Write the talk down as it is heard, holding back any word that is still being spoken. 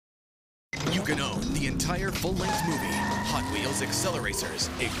can own the entire full-length movie, Hot Wheels AcceleRacers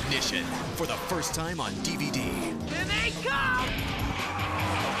Ignition, for the first time on DVD. Here they come!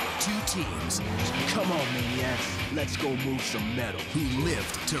 Two teams. Come on, maniacs. Let's go move some metal. Who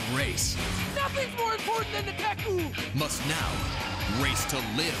lived to race. Nothing's more important than the Deku! Must now race to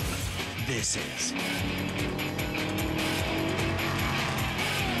live. This is...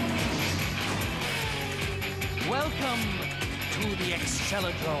 Welcome to the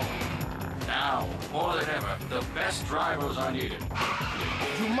Acceleracers. Now, more than ever, the best drivers are needed.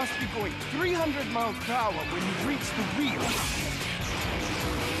 You must be going 300 miles per hour when you reach the wheel.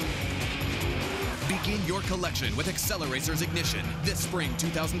 Begin your collection with AcceleRacers Ignition this spring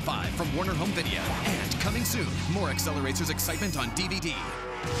 2005 from Warner Home Video. And coming soon, more AcceleRacers excitement on DVD.